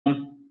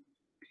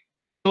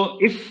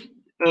if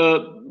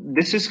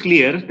this is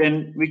clear,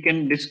 then we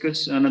can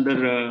discuss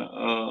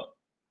another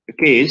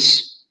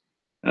case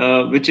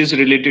which is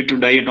related to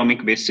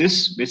diatomic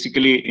basis.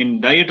 Basically,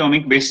 in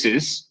diatomic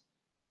basis,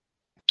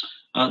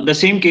 the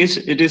same case,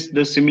 it is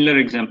the similar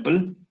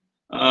example,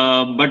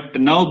 but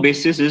now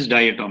basis is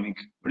diatomic.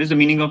 What is the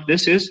meaning of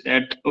this? Is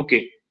that,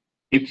 okay,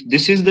 if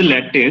this is the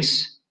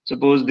lattice,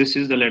 suppose this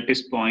is the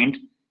lattice point,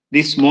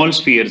 these small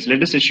spheres,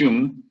 let us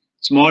assume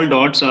small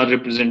dots are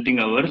representing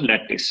our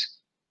lattice,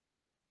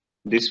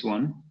 this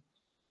one.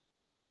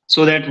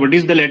 So that what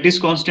is the lattice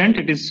constant?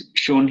 It is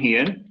shown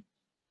here.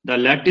 The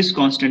lattice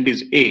constant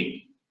is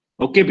A,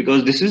 okay,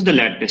 because this is the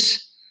lattice.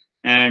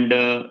 And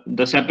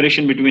the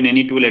separation between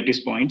any two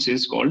lattice points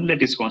is called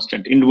lattice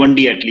constant. In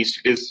 1D at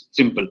least, it is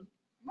simple.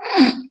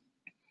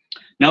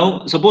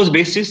 Now, suppose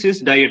basis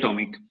is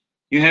diatomic.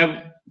 You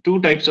have two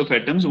types of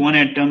atoms. One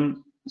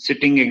atom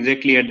sitting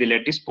exactly at the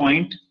lattice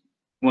point,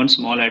 one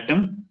small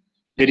atom.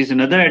 There is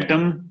another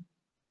atom,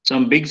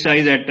 some big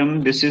size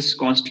atom. This is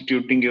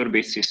constituting your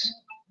basis,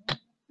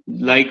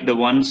 like the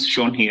ones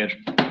shown here.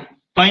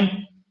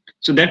 Fine.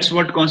 So that's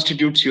what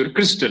constitutes your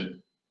crystal.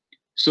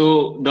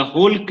 So the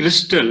whole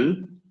crystal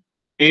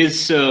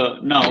is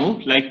now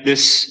like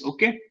this,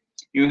 okay?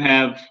 You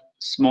have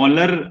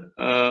smaller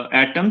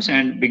atoms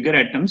and bigger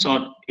atoms,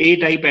 or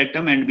A-type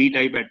atom and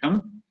B-type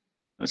atom,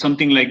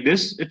 something like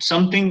this. It's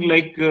something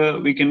like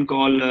we can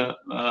call a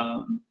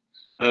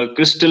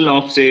crystal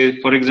of, say,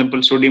 for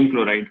example, sodium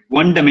chloride,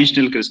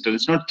 one-dimensional crystal.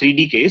 It's not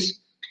 3D case,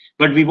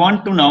 but we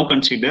want to now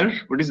consider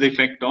what is the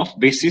effect of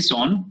basis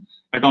on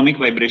atomic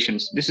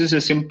vibrations. This is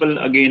a simple,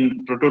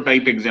 again,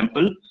 prototype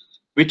example,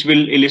 which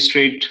will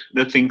illustrate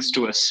the things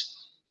to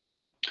us.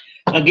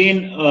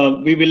 Again,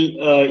 we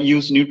will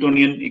use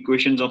Newtonian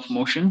equations of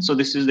motion. So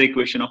this is the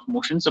equation of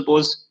motion.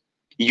 Suppose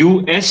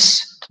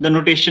US, the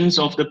notations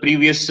of the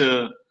previous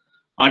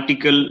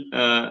article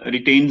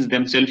retains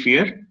themselves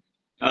here.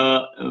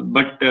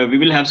 But we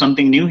will have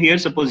something new here.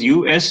 Suppose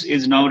US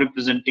is now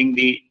representing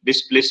the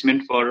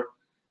displacement for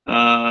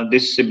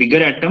this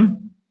bigger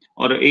atom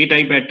or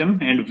A-type atom,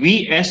 and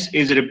Vs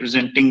is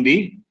representing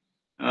the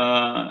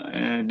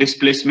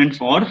displacement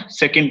for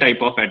second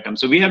type of atom.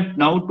 So we have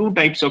now two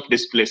types of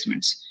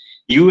displacements,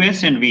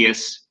 US and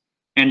Vs,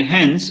 and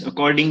hence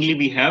accordingly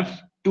we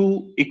have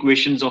two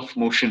equations of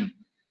motion.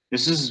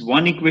 This is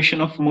one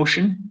equation of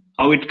motion.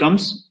 How it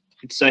comes?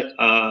 It's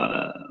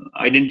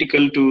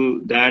identical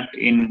to that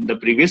in the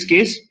previous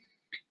case,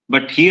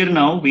 but here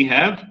now we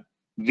have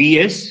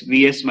Vs,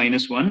 Vs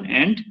minus 1,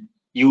 and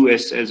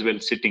Us as well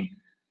sitting.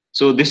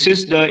 So this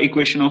is the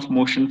equation of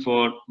motion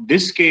for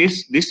this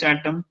case, this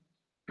atom,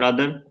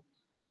 rather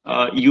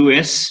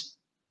US,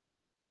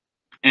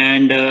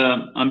 and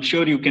I'm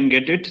sure you can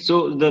get it.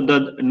 So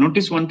the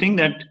notice one thing,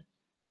 that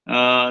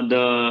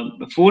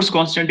the force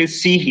constant is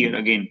C here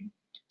again.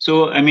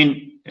 So I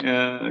mean,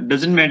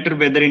 doesn't matter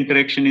whether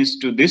interaction is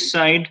to this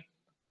side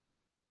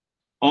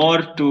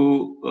or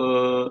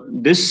to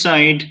this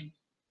side,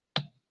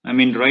 I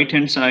mean right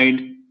hand side,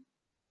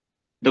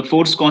 the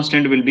force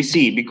constant will be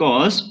C,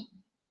 because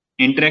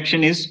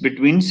interaction is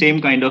between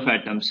same kind of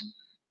atoms.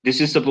 This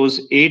is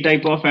suppose A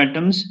type of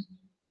atoms,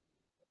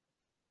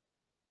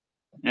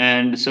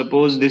 and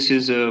suppose this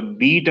is a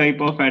B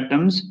type of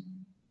atoms.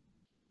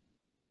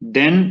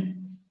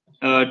 Then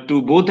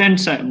to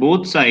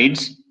both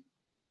sides,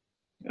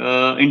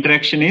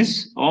 interaction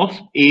is of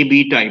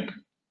AB type.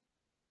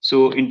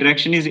 So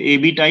interaction is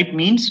AB type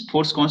means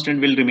force constant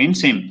will remain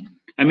same.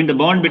 I mean the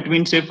bond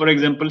between, say for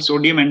example,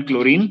 sodium and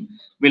chlorine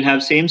will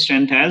have same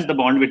strength as the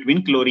bond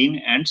between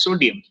chlorine and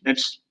sodium.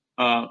 That's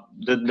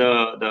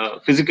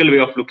the physical way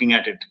of looking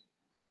at it.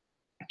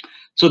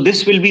 So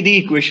this will be the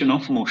equation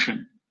of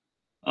motion.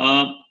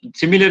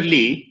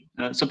 Similarly,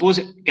 suppose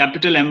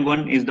capital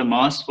M1 is the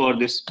mass for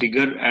this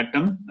bigger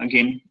atom,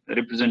 again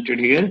represented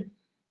here.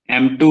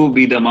 M2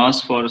 be the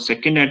mass for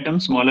second atom,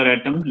 smaller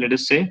atom, let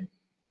us say.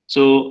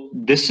 So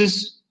this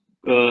is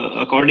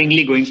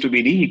accordingly going to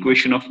be the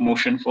equation of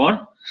motion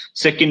for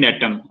second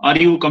atom. Are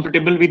you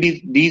comfortable with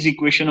these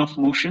equation of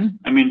motion?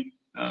 I mean,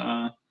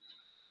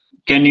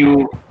 can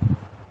you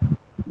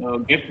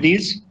get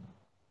these?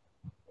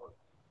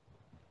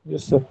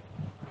 Yes, sir.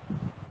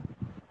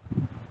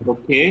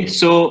 Okay,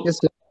 so Yes,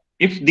 sir.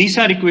 if these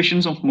are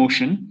equations of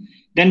motion,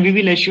 then we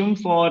will assume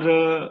for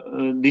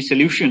the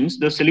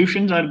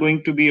solutions are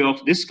going to be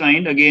of this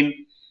kind.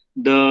 Again,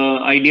 the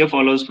idea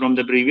follows from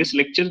the previous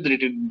lecture.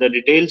 The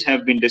details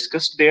have been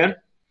discussed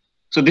there.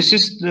 So this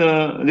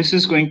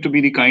is going to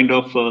be the kind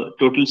of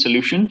total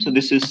solution. So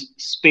this is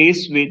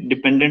space with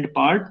dependent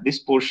part, this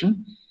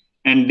portion,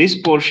 and this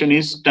portion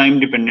is time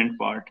dependent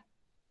part.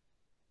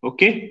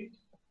 Okay.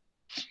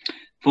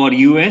 For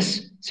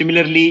US,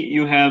 similarly,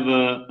 you have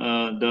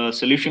the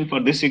solution for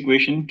this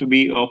equation to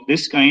be of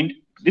this kind.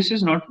 This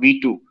is not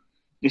V2,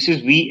 this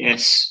is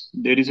Vs.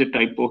 There is a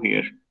typo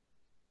here.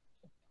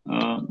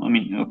 I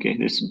mean, okay,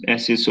 this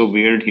S is so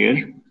weird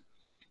here.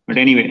 But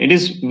anyway, it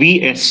is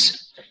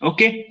Vs.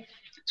 Okay.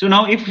 So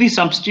now if we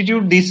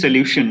substitute these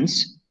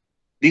solutions,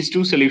 these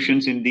two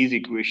solutions in these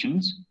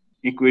equations,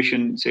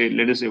 equation, say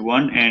let us say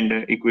 1 and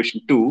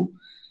equation 2,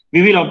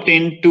 we will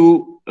obtain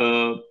two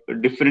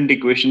different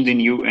equations in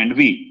u and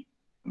v,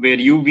 where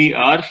u, v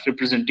are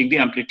representing the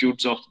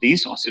amplitudes of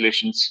these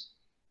oscillations.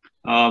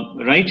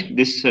 Right,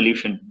 this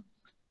solution.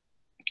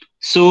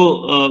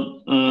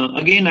 So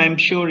again, I'm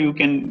sure you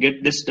can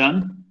get this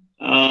done.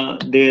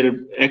 Their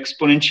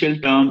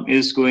exponential term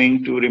is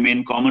going to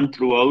remain common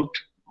throughout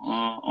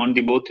on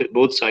the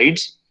both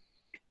sides,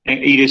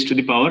 e raised to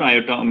the power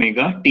iota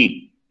omega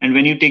t. And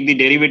when you take the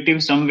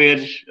derivative, somewhere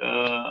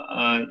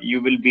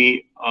you will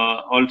be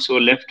also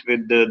left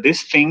with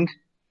this thing,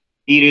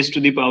 e raised to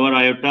the power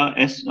iota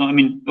s. I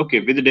mean, okay,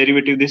 with the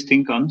derivative, this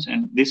thing comes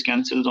and this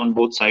cancels on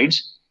both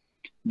sides.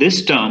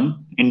 This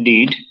term,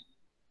 indeed,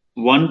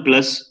 1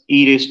 plus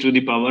e raised to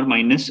the power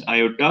minus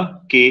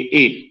iota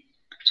ka.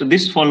 So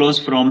this follows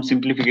from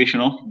simplification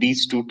of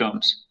these two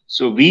terms.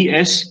 So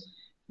Vs,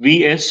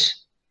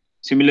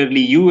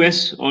 similarly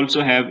Us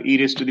also have e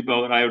raised to the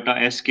power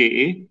iota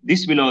ska.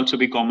 This will also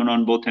be common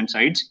on both hand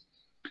sides.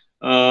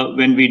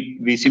 When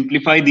we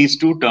simplify these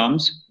two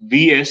terms,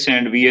 Vs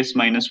and Vs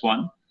minus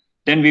 1,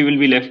 then we will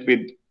be left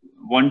with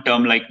one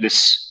term like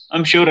this.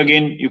 I'm sure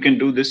again you can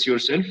do this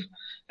yourself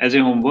as a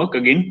homework,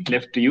 again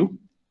left to you.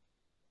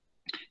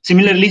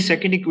 Similarly,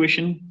 second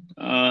equation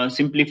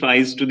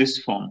simplifies to this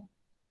form.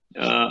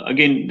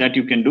 Again, that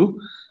you can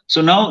do.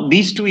 So now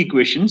these two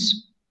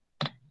equations,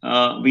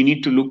 we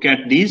need to look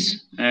at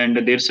these and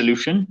their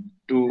solution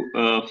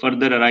to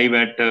further arrive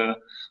at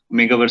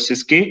omega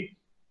versus k.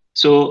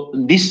 So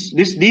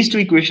these two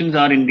equations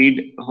are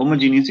indeed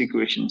homogeneous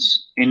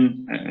equations,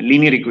 in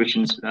linear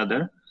equations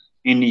rather,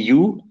 in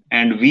u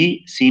and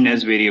v seen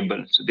as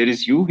variable. So there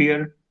is u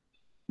here,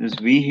 there's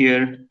v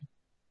here,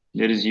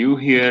 there is u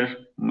here,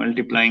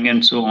 multiplying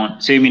and so on.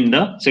 Same in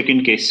the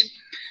second case.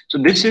 So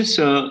this is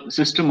a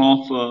system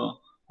of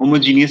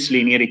homogeneous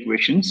linear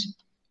equations,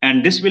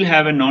 and this will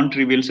have a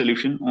non-trivial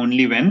solution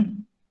only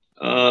when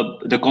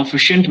the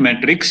coefficient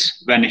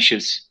matrix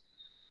vanishes.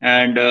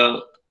 And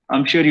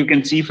I'm sure you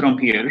can see from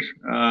here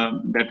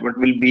that what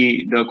will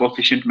be the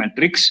coefficient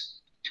matrix.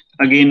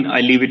 Again, I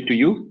leave it to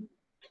you.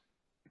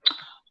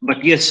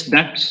 But yes,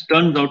 that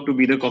turns out to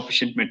be the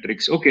coefficient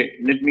matrix. Okay,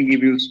 let me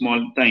give you small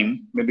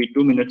time, maybe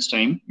 2 minutes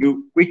time.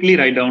 You quickly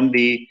write down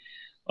the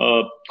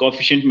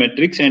coefficient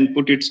matrix and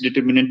put its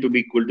determinant to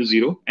be equal to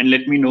 0. And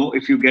let me know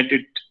if you get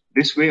it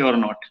this way or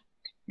not.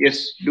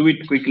 Yes, do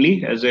it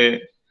quickly as a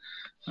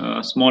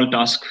small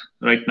task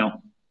right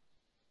now.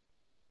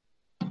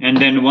 And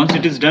then once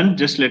it is done,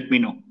 just let me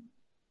know.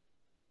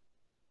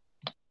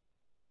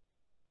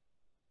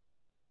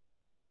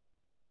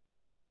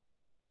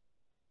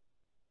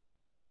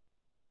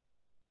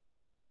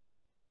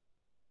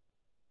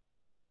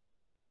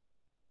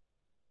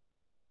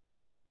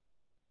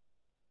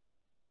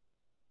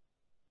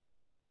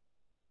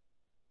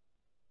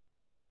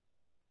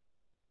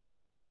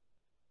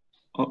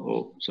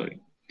 Oh, sorry.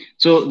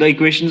 So the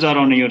equations are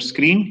on your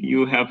screen.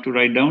 You have to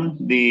write down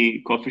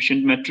the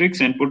coefficient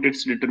matrix and put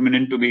its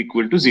determinant to be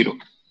equal to 0.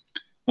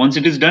 Once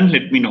it is done,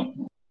 let me know.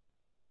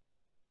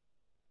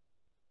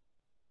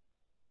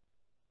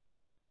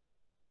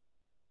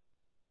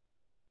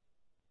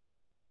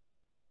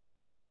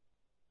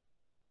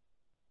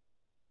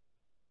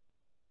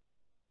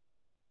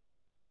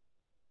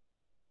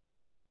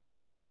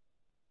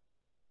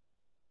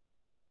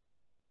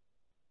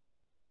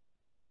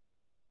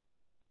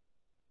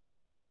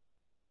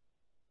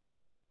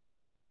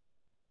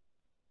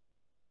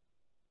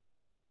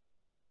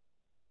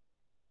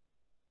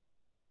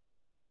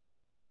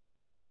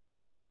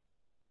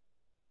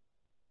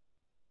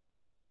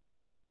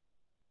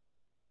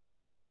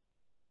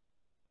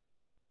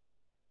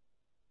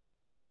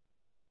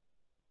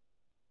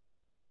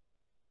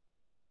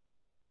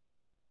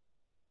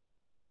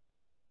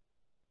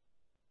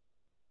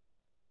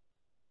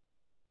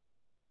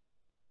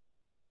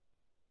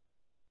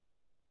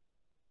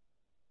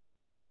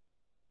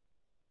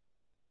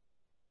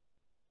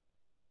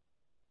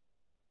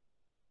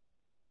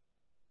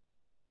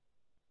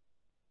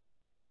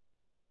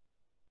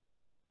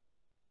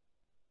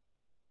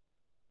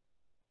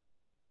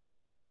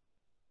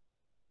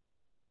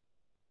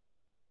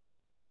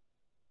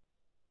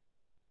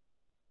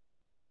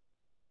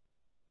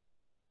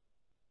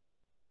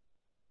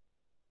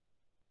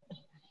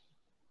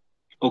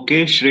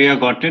 Okay, Shreya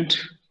got it.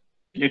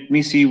 Let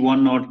me see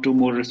 1 or 2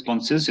 more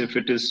responses if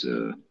it is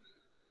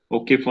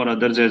okay for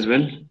others as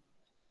well.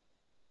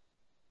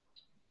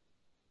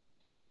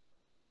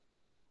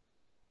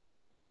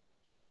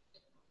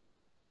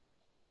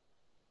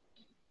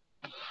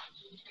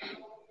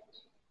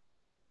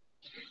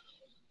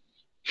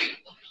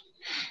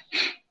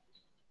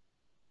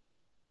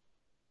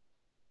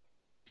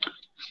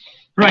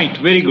 Right,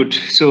 very good.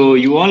 So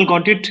you all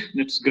got it.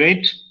 That's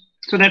great.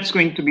 So that's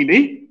going to be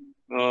the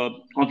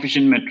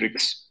coefficient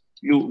matrix.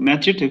 You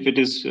match it if it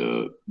is,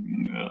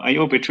 I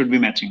hope it should be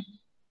matching.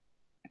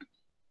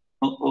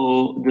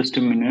 Oh, just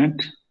a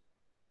minute.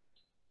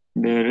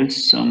 There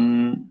is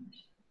some,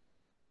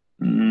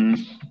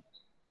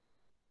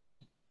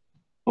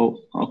 oh,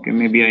 okay,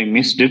 maybe I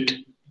missed it.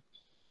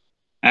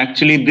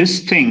 actually this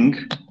thing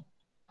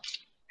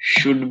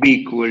should be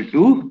equal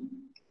to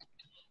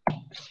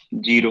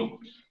 0,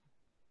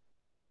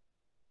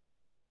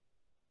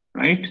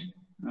 right?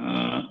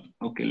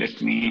 Okay,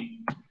 let me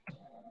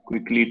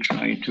quickly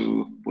try to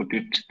put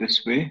it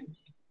this way.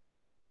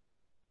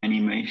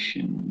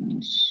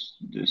 Animations,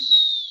 this.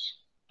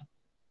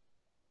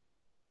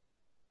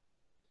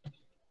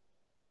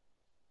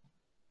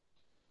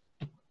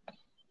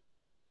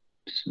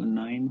 So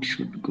 9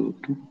 should go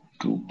to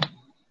 2.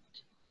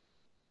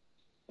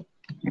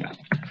 Yeah.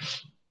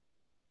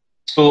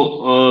 So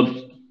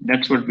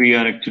that's what we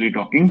are actually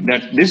talking,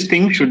 that this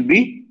thing should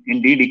be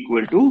indeed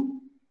equal to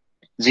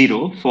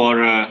 0 for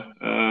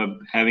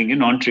having a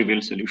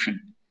non-trivial solution.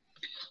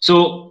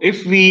 So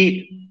if we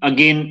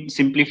again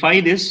simplify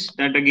this,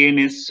 that again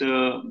is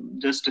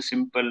just a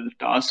simple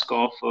task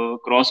of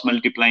cross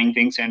multiplying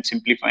things and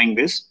simplifying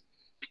this,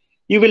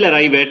 you will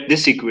arrive at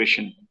this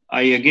equation.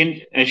 I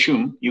again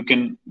assume you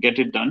can get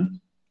it done.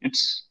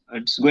 It's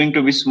going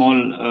to be small,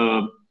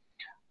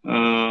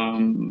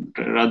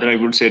 rather I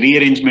would say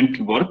rearrangement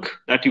work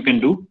that you can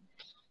do.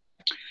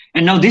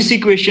 And now this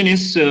equation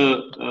is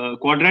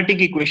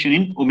quadratic equation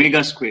in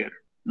omega square,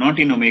 not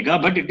in omega,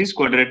 but it is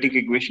quadratic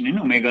equation in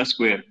omega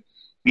square.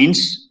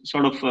 Means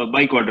sort of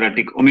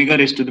biquadratic, omega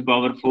raised to the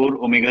power 4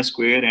 omega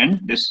square and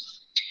this.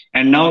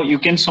 And now you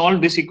can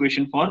solve this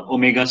equation for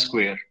omega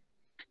square.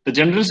 The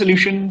general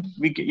solution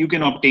you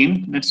can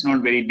obtain, that's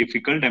not very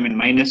difficult. I mean,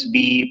 minus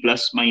b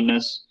plus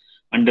minus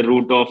under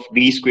root of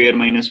b square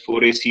minus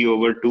 4ac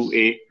over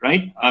 2a,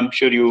 right? I'm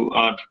sure you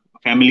are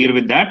familiar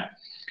with that.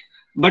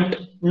 But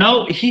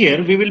now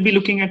here we will be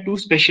looking at two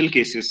special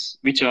cases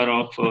which are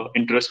of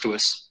interest to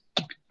us.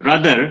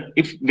 Rather,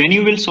 if when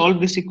you will solve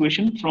this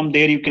equation, from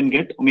there you can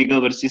get omega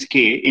versus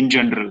k in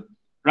general,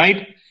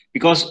 right?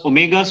 Because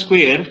omega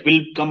square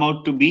will come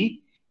out to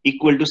be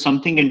equal to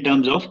something in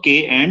terms of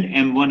k and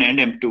m1 and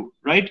m2,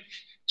 right?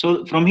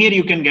 So from here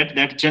you can get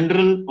that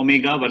general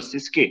omega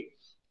versus k.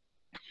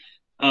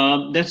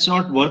 That's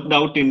not worked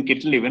out in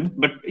Kittle even,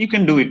 but you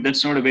can do it.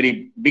 That's not a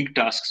very big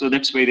task. So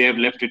that's why they have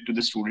left it to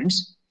the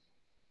students.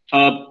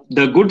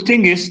 The good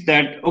thing is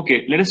that,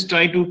 okay, let us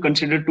try to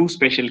consider two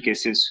special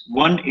cases.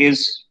 One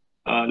is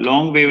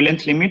long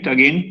wavelength limit,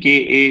 again,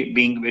 Ka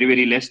being very,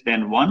 very less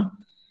than 1.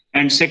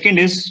 And second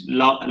is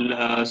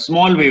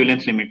small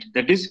wavelength limit,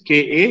 that is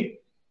Ka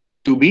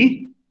to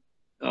be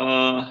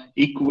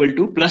equal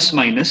to plus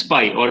minus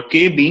pi, or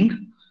K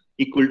being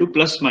equal to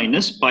plus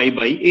minus pi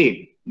by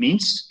A,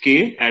 means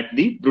K at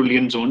the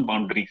Brillouin zone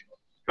boundary,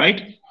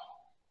 right?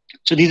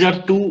 So these are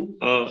two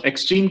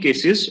extreme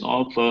cases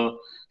of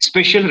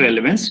special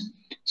relevance.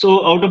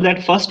 So out of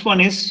that, first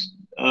one is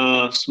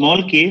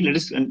small k. Let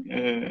us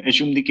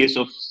assume the case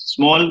of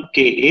small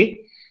ka.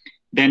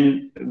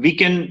 Then we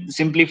can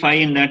simplify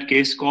in that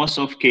case cos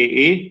of ka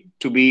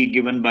to be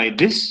given by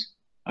this.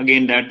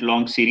 Again, that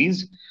long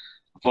series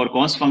for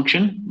cos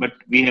function, but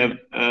we have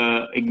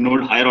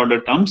ignored higher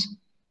order terms.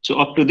 So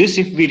up to this,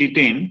 if we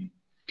retain,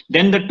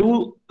 then the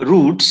two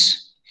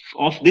roots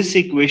of this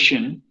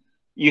equation,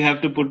 you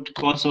have to put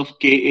cos of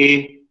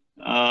Ka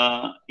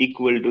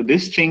equal to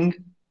this thing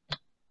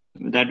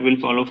that will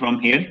follow from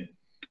here.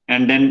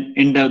 And then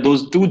in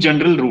those two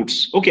general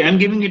roots, okay, I'm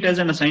giving it as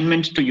an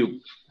assignment to you.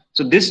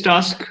 So this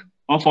task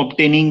of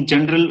obtaining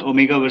general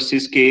omega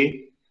versus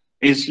K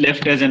is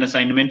left as an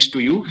assignment to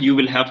you. You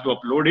will have to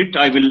upload it.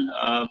 I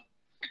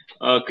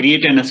will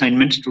create an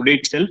assignment today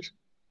itself.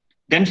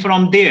 Then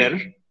from there,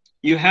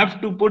 you have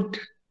to put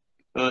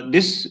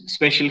this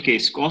special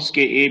case, cos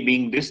Ka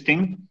being this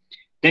thing.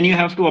 Then you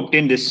have to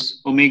obtain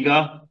this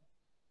omega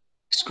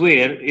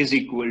square is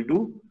equal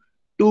to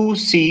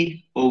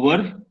 2c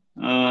over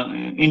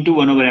into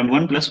 1 over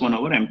m1 plus 1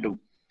 over m2.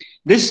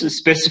 This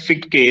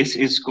specific case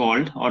is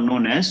called or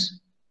known as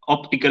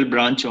optical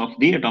branch of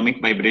the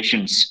atomic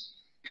vibrations.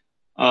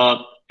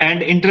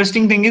 And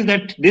interesting thing is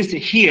that this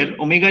here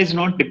omega is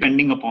not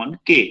depending upon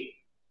k,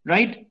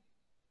 right?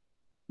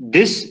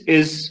 This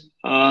is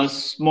a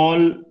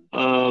small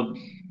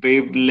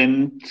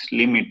wavelength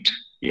limit,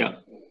 yeah,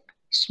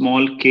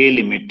 small k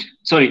limit,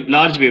 sorry,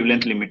 large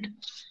wavelength limit.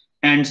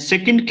 And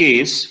second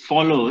case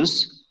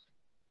follows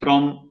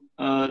from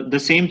the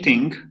same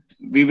thing.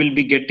 We will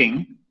be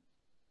getting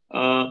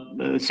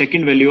the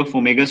second value of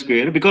omega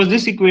square, because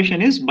this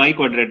equation is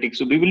biquadratic.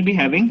 So we will be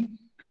having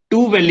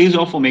two values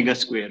of omega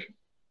square,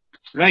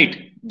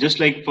 right? Just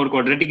like for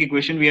quadratic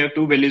equation, we have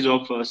two values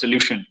of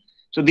solution.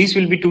 So these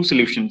will be two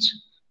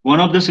solutions. One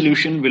of the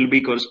solution will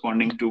be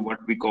corresponding to what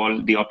we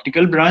call the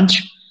optical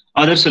branch.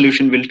 Other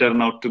solution will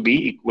turn out to be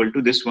equal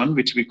to this one,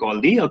 which we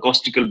call the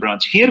acoustical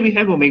branch. Here we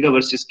have omega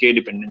versus k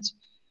dependence.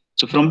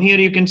 So from here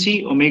you can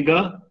see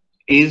omega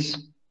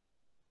is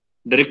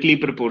directly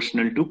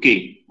proportional to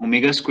k.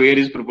 Omega square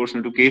is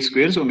proportional to k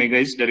square, so omega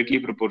is directly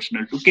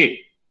proportional to k.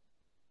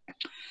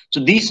 So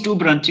these two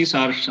branches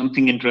are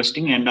something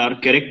interesting and are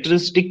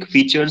characteristic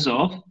features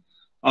of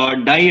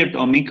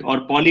diatomic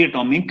or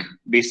polyatomic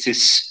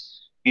basis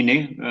in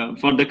a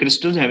for the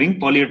crystals having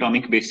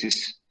polyatomic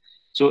basis.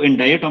 So in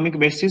diatomic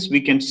basis,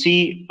 we can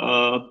see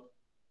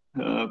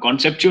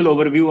conceptual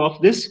overview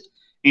of this.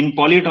 In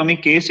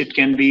polyatomic case, it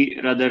can be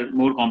rather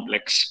more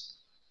complex.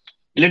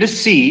 Let us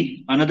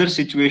see another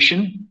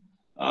situation,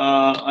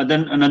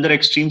 another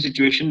extreme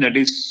situation, that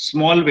is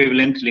small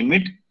wavelength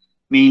limit,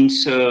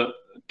 means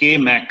K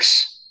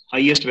max,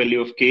 highest value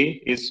of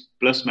K is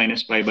plus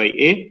minus pi by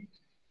A.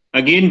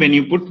 Again, when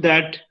you put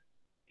that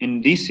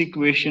in this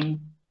equation,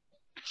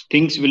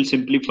 things will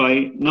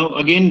simplify. Now,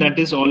 again, that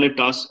is all a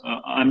task.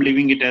 I'm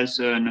leaving it as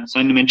an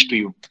assignment to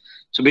you.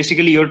 So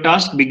basically, your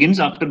task begins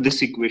after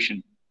this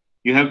equation.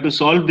 You have to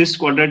solve this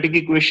quadratic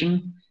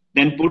equation,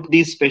 then put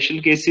these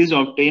special cases,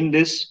 obtain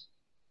this,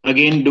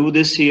 again do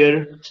this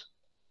here,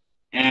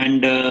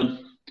 and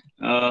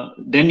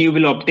then you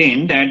will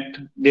obtain that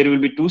there will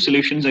be two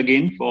solutions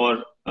again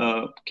for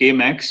K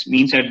max,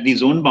 means at the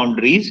zone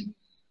boundaries,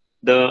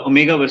 the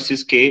omega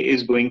versus K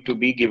is going to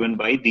be given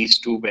by these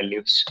two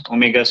values,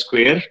 omega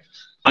square.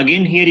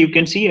 Again, here you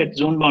can see at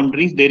zone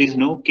boundaries, there is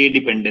no K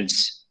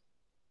dependence,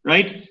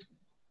 right?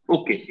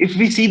 Okay, if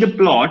we see the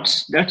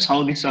plots, that's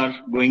how these are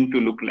going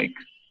to look like.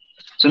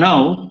 So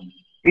now,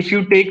 if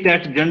you take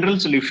that general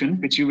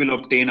solution, which you will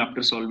obtain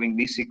after solving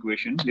this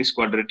equation, this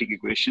quadratic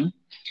equation,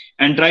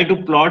 and try to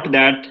plot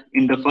that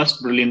in the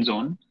first Brillouin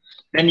zone,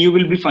 then you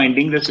will be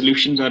finding the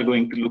solutions are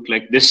going to look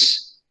like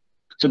this.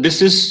 So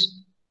this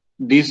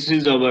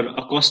is our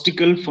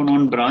acoustical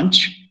phonon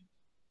branch.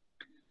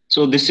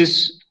 So this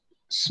is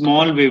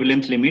small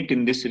wavelength limit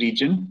in this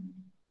region.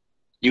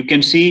 You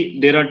can see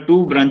there are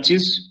two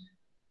branches.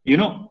 You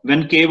know,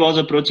 when K was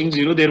approaching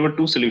 0, there were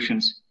two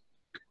solutions.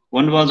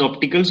 One was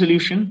optical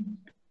solution,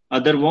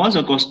 other was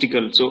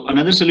acoustical. So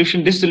another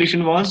solution, this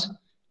solution was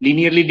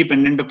linearly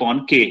dependent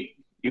upon K.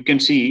 You can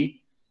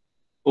see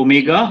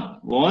omega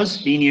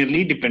was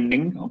linearly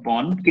depending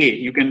upon K.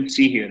 You can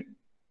see here.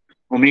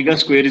 Omega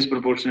square is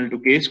proportional to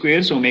K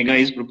square, so omega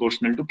is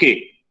proportional to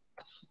K.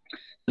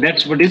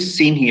 That's what is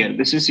seen here.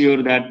 This is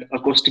your that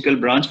acoustical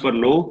branch for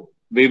low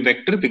wave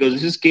vector, because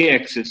this is K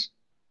axis,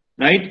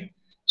 right?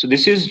 So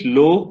this is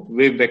low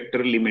wave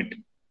vector limit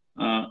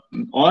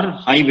or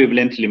high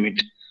wavelength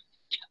limit.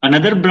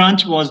 Another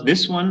branch was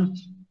this one,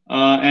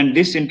 and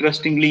this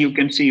interestingly you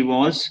can see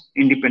was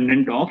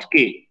independent of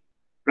K,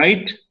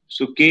 right?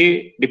 So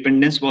K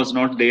dependence was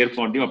not there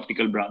for the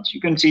optical branch. You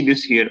can see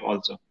this here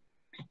also.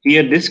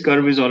 Here this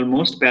curve is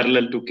almost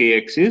parallel to K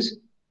axis.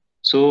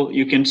 So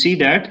you can see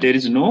that there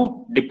is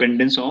no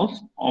dependence of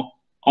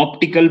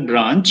optical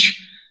branch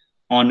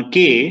on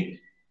K,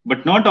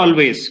 but not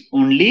always,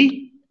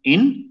 only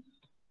in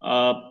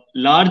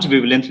large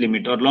wavelength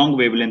limit or long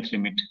wavelength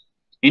limit.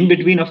 In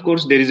between, of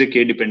course, there is a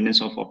K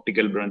dependence of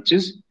optical branch,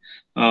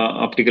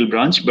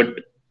 but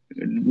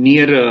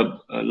near a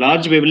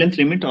large wavelength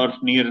limit or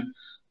near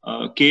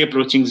K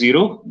approaching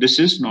 0, this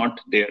is not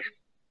there.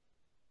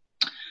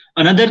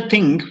 Another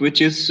thing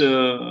which is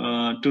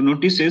to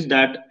notice is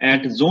that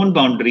at zone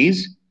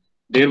boundaries,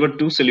 there were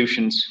two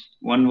solutions.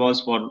 One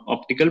was for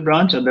optical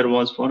branch, other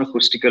was for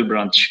acoustical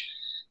branch.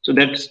 So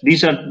that's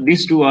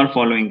these two are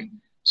following.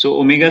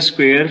 So omega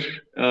square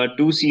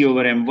 2c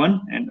over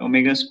m1 and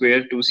omega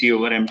square 2c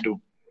over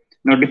m2.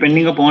 Now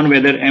depending upon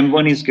whether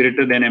m1 is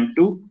greater than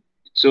m2.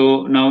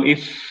 So now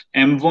if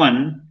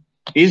m1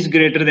 is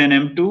greater than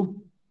m2,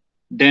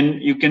 then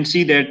you can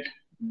see that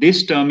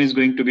this term is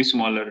going to be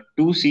smaller,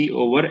 2c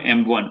over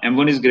m1.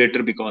 m1 is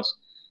greater because,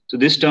 so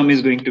this term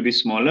is going to be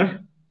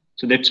smaller.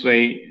 So that's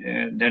why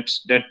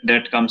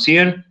that comes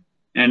here.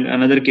 And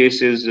another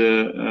case is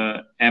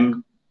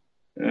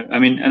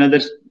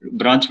another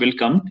branch will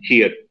come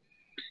here.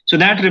 So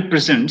that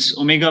represents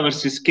omega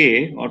versus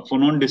K or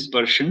phonon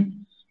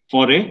dispersion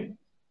for a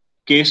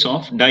case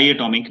of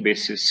diatomic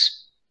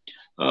basis.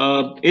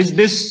 Is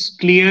this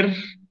clear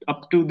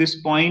up to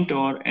this point,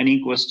 or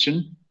any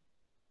question?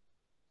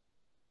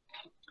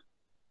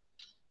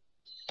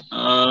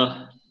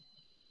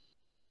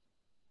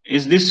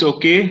 Is this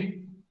okay?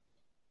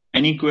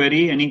 Any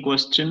query, any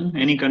question,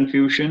 any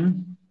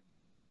confusion?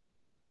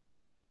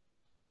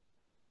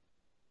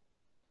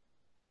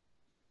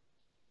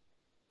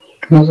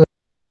 No, sir.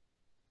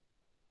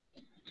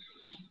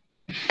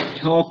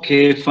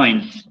 Okay,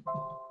 fine.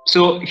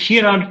 So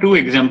here are two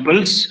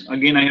examples.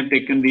 Again, I have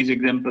taken these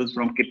examples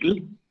from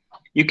Kittel.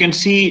 You can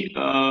see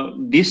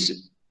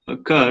this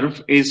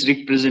curve is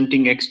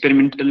representing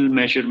experimental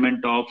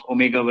measurement of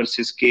omega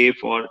versus K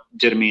for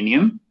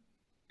germanium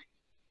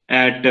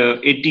at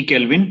 80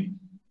 Kelvin.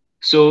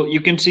 So you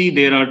can see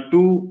there are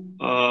two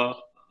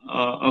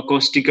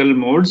acoustical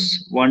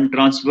modes, one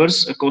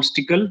transverse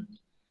acoustical.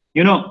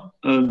 You know,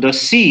 the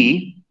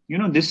C, you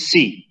know, this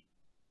C,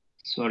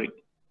 sorry.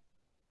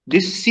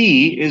 This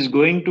C is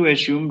going to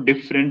assume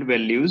different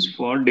values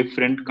for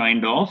different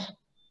kind of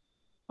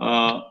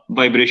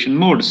vibration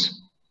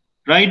modes,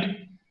 right?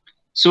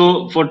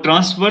 So for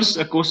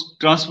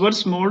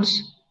transverse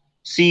modes,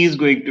 C is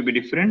going to be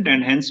different,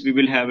 and hence we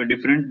will have a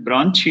different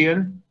branch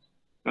here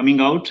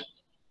coming out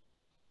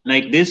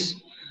like this,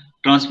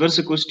 transverse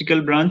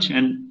acoustical branch,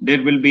 and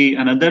there will be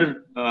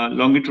another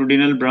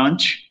longitudinal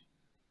branch,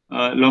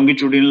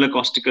 longitudinal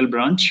acoustical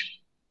branch.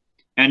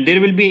 and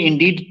there will be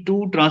indeed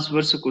two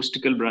transverse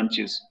acoustical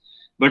branches,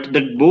 but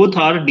that both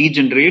are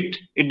degenerate.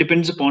 It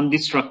depends upon the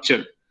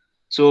structure.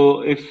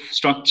 So if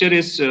structure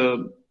is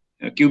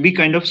a cubic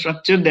kind of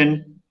structure, then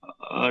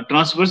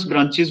transverse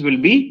branches will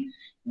be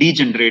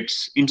degenerates.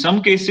 In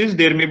some cases,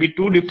 there may be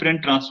two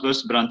different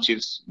transverse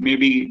branches,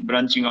 maybe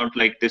branching out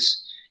like this,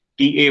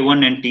 TA1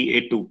 and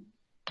TA2.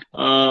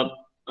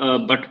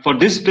 But for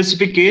this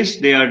specific case,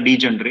 they are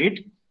degenerate.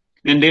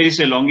 Then there is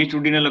a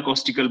longitudinal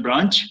acoustical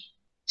branch.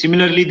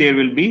 Similarly, there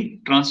will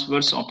be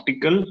transverse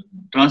optical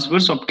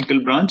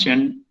branch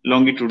and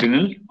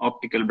longitudinal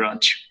optical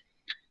branch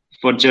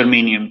for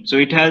germanium. So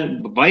it has,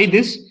 why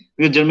this?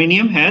 Because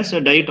germanium has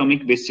a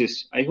diatomic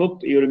basis. I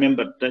hope you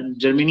remember that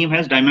germanium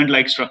has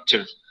diamond-like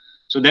structure.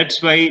 So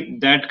that's why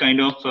that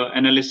kind of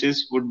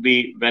analysis would be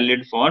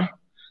valid for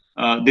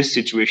this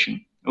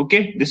situation.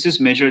 Okay, this is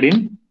measured in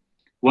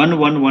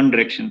 111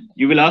 direction.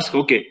 You will ask,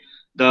 okay,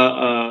 the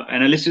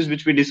analysis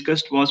which we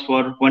discussed was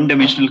for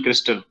one-dimensional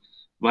crystal.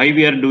 Why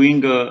we are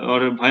doing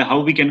how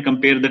we can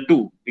compare the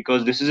two?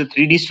 Because this is a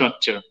 3D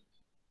structure.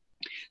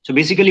 So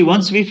basically,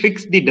 once we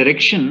fix the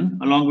direction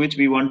along which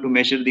we want to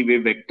measure the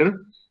wave vector,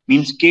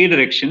 means k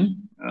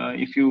direction,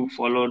 if you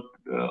follow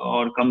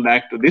or come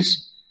back to this,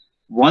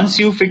 once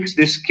you fix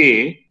this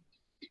k,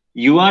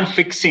 you are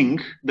fixing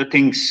the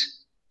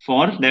things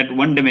for that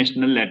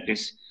one-dimensional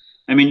lattice.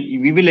 I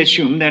mean, we will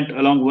assume that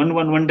along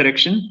 111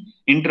 direction,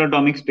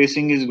 interatomic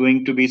spacing is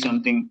going to be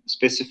something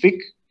specific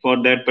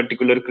for that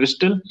particular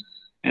crystal.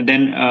 And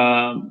then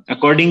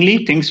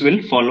accordingly, things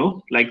will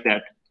follow like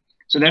that.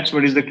 So that's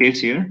what is the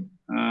case here,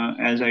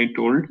 as I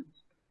told.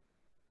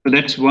 So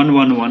that's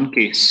 111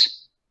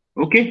 case.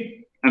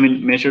 Okay. I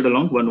mean, measured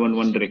along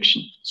 111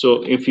 direction.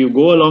 So if you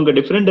go along a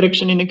different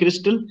direction in a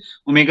crystal,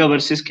 omega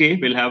versus k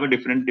will have a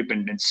different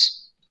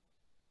dependence.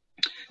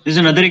 This is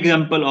another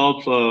example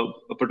of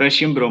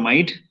potassium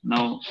bromide.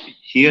 Now,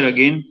 here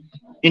again,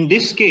 in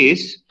this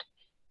case,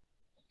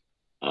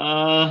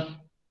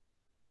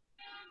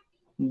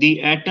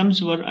 the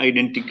atoms were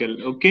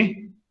identical.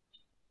 Okay.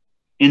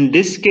 In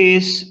this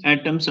case,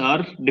 atoms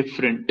are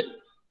different,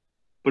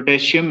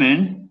 potassium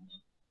and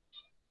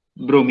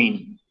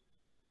bromine.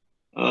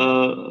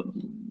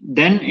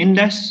 Then in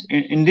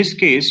this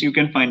case, you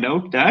can find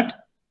out that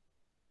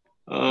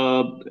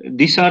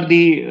these are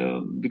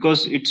the,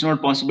 because it's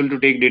not possible to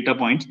take data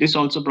points, this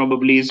also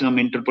probably is some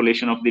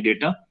interpolation of the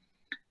data.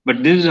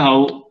 But this is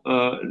how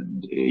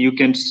you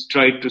can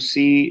try to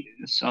see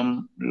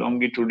some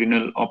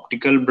longitudinal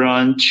optical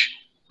branch,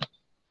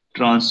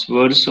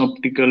 transverse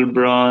optical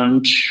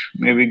branch,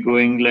 maybe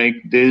going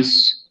like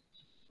this.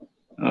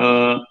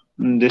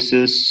 This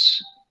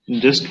is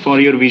just for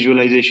your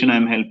visualization,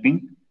 I'm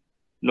helping.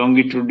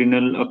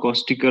 Longitudinal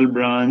acoustical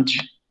branch,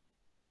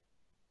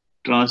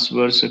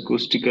 transverse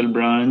acoustical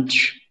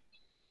branch.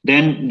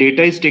 Then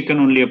data is taken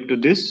only up to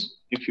this.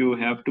 If you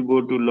have to go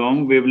to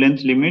long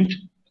wavelength limit,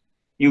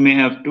 you may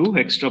have to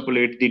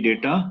extrapolate the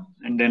data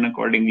and then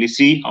accordingly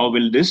see how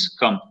will this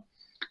come.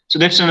 So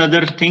that's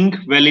another thing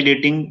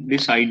validating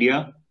this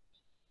idea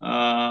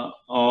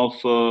of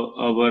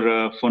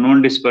our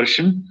phonon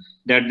dispersion,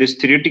 that this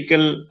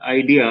theoretical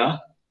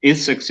idea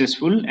is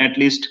successful. At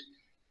least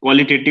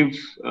qualitative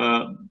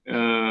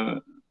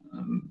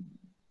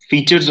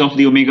features of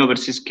the omega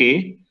versus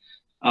k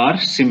are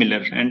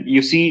similar, and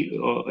you see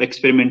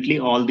experimentally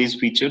all these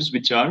features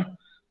which are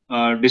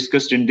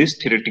discussed in this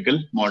theoretical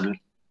model.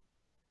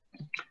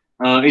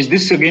 Is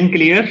this again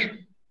clear?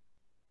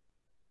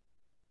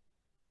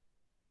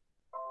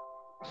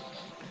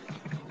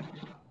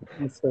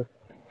 Yes, sir.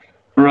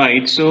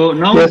 Right. So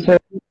now Yes, sir.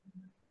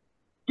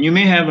 you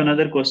may have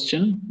another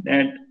question,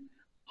 that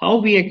how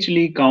we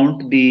actually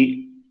count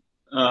the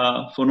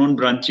phonon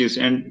branches,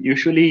 and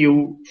usually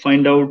you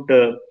find out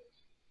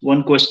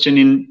one question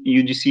in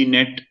UGC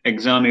NET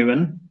exam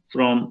even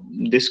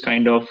from this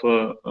kind of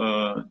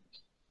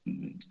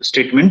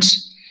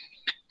statements.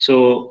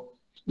 So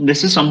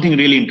this is something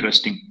really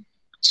interesting.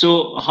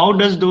 So how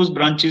does those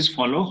branches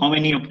follow? How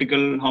many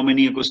optical, how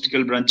many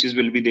acoustical branches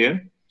will be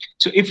there?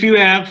 So if you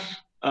have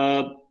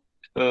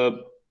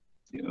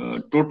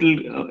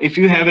if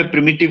you have a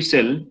primitive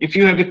cell, if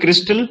you have a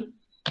crystal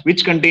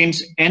which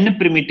contains n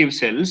primitive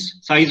cells,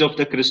 size of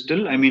the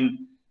crystal, I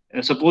mean,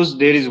 suppose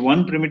there is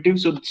one primitive,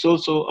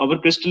 so our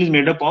crystal is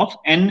made up of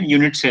n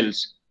unit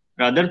cells,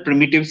 rather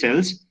primitive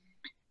cells,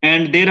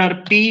 and there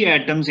are p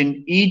atoms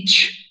in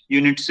each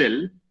unit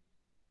cell,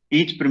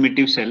 each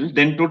primitive cell,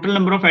 then total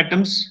number of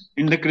atoms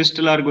in the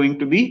crystal are going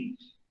to be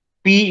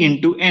p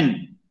into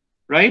n,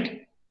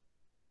 right?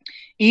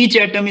 Each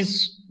atom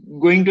is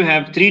going to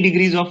have 3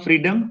 degrees of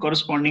freedom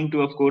corresponding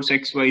to, of course,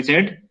 x, y,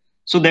 z.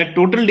 So that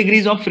total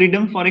degrees of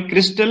freedom for a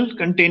crystal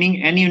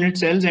containing n unit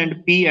cells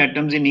and p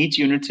atoms in each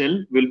unit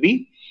cell will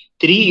be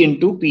 3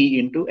 into p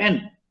into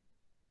n.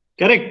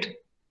 Correct?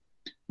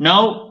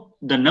 Now,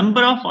 the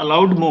number of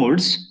allowed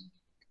modes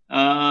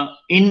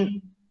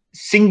in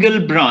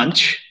single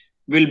branch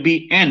will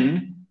be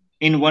n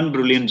in one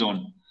Brillouin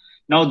zone.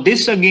 Now,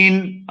 this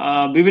again,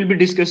 we will be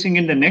discussing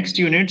in the next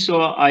unit,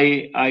 so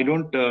I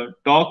don't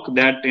talk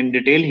that in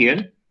detail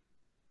here.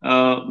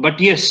 But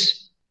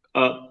yes,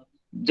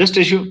 just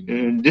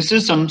assume this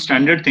is some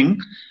standard thing.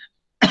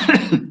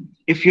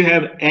 If you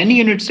have n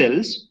unit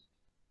cells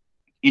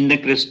in the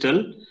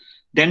crystal,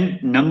 then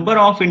number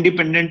of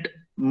independent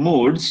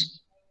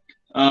modes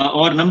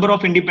or number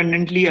of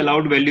independently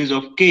allowed values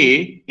of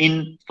k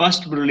in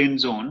first Brillouin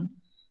zone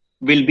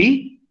will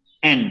be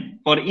n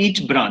for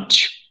each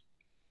branch.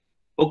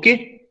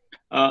 Okay,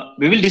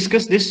 we will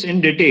discuss this in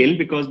detail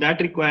because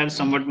that requires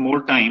somewhat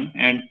more time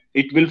and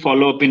it will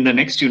follow up in the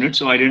next unit.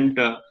 So I didn't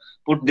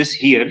put this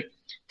here.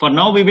 For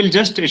now, we will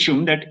just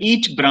assume that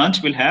each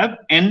branch will have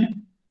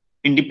n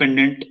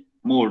independent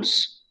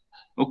modes.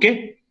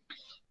 Okay,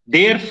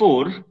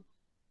 therefore,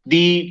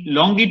 the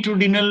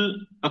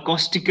longitudinal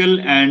acoustical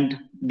and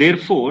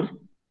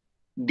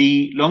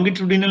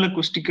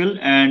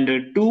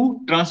two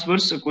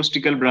transverse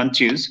acoustical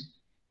branches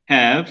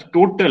have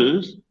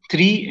total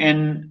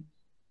 3n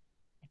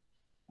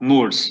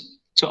modes.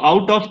 So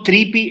out of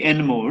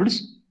 3pn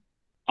modes,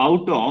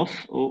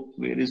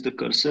 where is the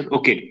cursor?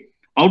 Okay,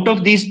 out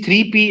of these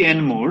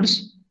 3pn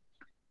modes,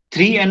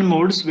 3n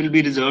modes will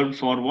be reserved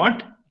for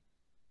what?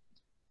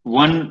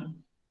 One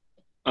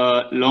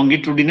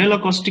longitudinal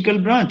acoustical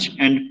branch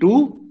and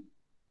two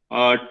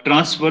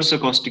transverse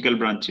acoustical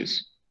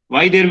branches.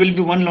 Why there will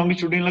be one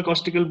longitudinal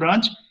acoustical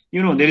branch?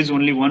 You know, there is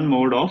only one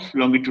mode of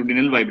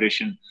longitudinal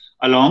vibration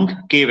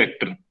along k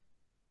vector,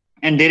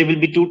 and there will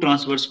be two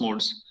transverse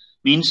modes,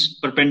 means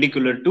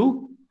perpendicular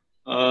to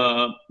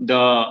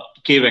the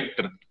k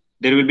vector.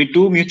 There will be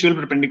two mutual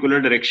perpendicular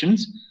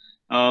directions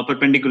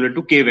perpendicular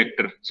to k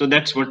vector. So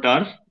that's what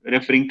are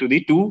referring to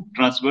the two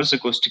transverse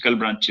acoustical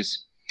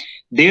branches.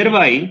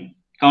 Thereby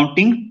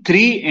counting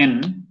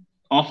 3n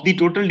of the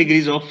total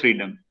degrees of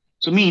freedom.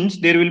 So means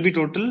there will be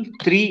total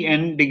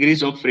 3n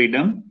degrees of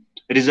freedom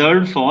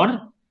reserved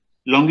for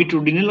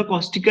longitudinal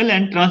acoustical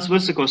and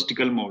transverse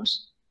acoustical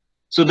modes.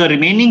 So the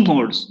remaining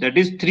modes, that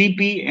is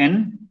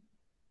 3pn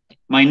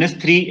minus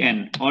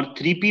 3n or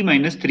 3p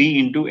minus 3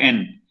 into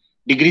n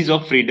degrees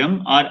of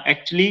freedom are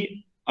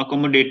actually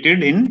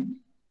accommodated in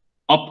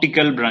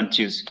optical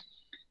branches.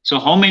 So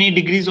how many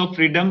degrees of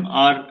freedom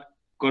are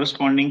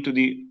corresponding to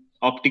the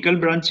optical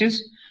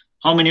branches?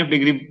 How many of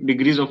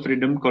degrees of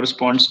freedom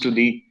corresponds to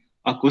the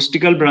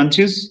acoustical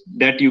branches?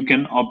 That you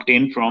can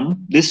obtain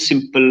from this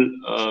simple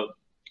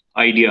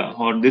idea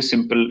or this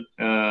simple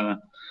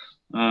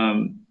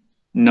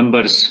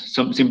numbers,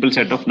 some simple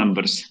set of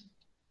numbers.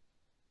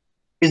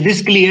 Is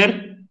this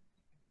clear?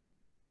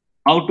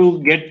 How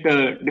to get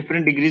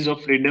different degrees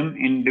of freedom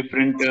in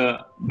different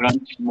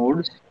branch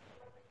modes?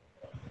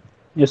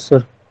 Yes,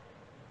 sir.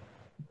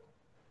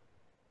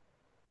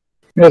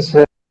 Yes,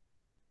 sir.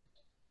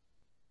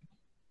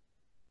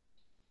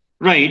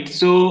 Right.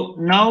 So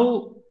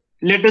now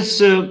let us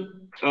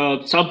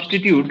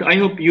substitute. I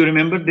hope you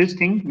remember this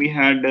thing we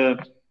had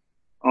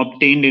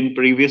obtained in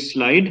previous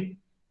slide.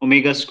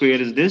 Omega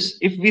square is this.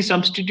 If we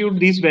substitute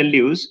these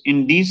values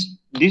in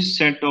this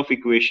set of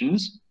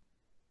equations,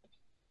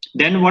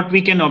 then what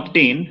we can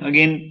obtain,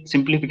 again,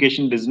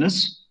 simplification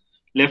business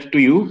left to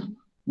you.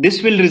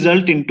 This will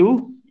result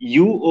into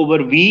u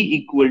over v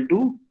equal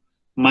to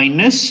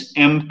minus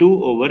m2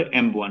 over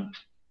m1.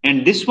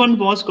 And this one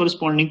was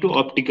corresponding to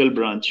optical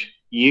branch.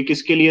 ये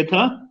किसके लिए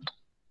था?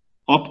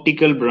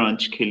 Optical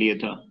branch के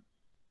लिए था.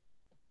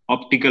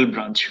 Optical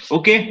branch.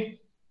 Okay.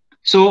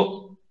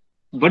 So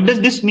what does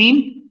this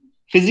mean?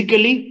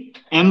 Physically,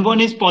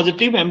 m1 is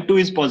positive, m2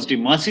 is positive.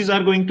 Masses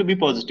are going to be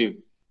positive.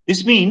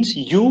 This means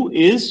u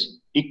is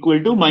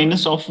equal to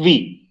minus of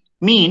v.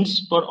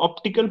 Means for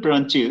optical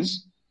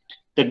branches,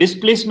 the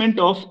displacement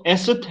of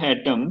sth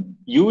atom,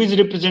 u is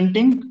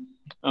representing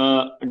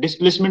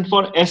displacement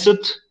for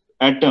sth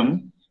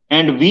atom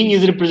and v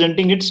is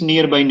representing its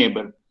nearby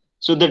neighbor.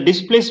 So the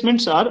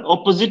displacements are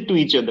opposite to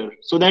each other,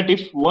 so that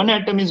if one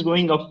atom is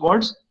going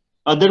upwards,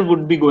 other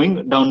would be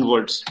going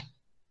downwards.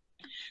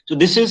 So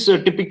this is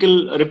a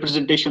typical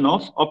representation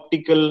of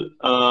optical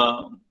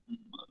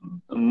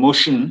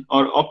motion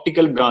or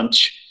optical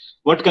branch.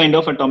 What kind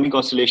of atomic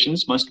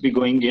oscillations must be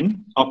going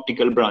in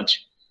optical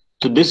branch?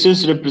 So this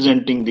is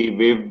representing the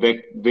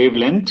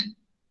wavelength,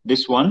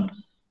 this one,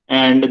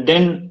 and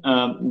then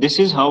this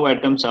is how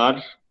atoms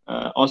are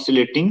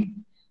oscillating.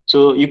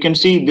 So you can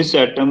see this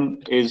atom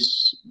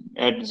is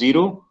at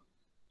 0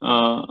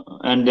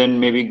 and then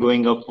maybe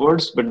going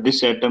upwards, but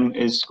this atom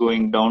is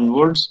going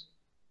downwards.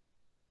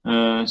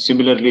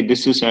 Similarly,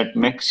 this is at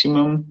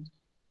maximum,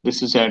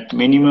 this is at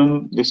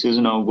minimum, this is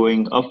now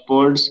going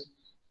upwards,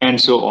 and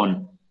so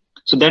on.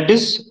 So that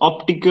is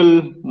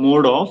optical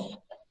mode of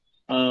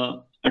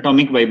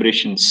atomic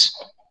vibrations.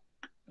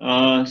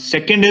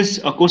 Second is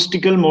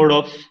acoustical mode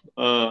of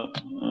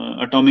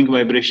atomic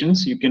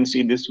vibrations. You can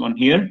see this one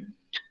here.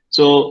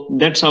 So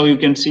that's how you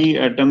can see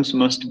atoms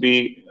must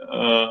be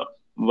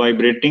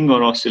vibrating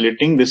or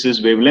oscillating. This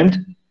is wavelength.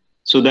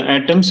 So the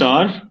atoms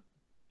are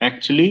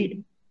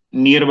actually,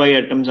 nearby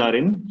atoms are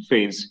in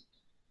phase.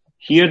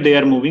 Here they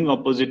are moving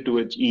opposite to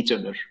each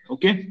other.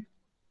 Okay.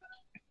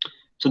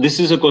 So this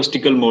is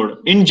acoustical mode.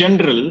 In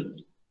general,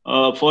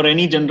 for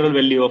any general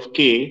value of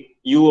k,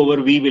 U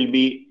over V will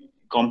be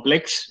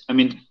complex. I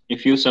mean,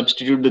 if you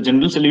substitute the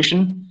general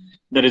solution,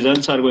 the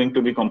results are going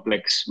to be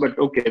complex. But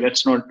okay,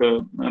 that's not,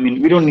 I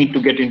mean, we don't need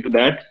to get into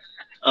that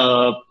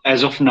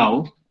as of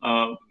now.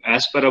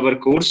 As per our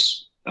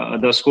course,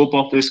 the scope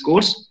of this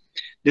course,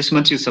 this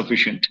much is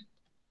sufficient.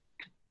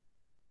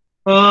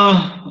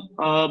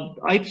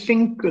 I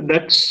think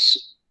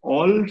that's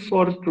all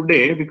for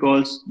today,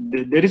 because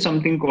there is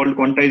something called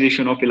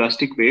quantization of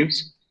elastic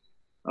waves.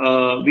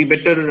 We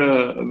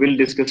better will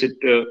discuss it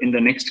in the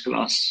next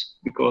class,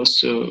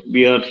 because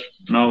we are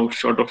now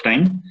short of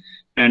time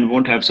and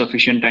won't have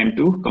sufficient time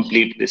to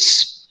complete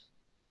this.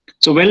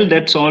 So, well,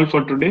 that's all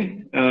for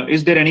today.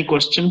 Is there any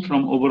question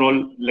from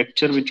overall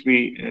lecture which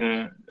we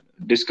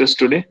discussed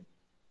today?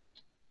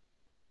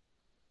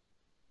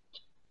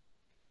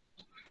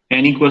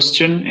 Any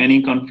question,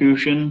 any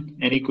confusion,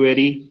 any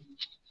query?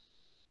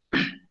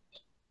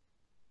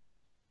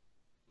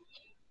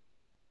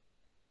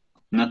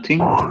 Nothing?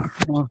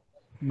 No,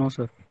 no,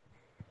 sir.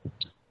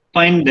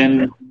 Fine,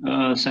 then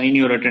sign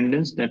your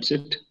attendance. That's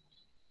it.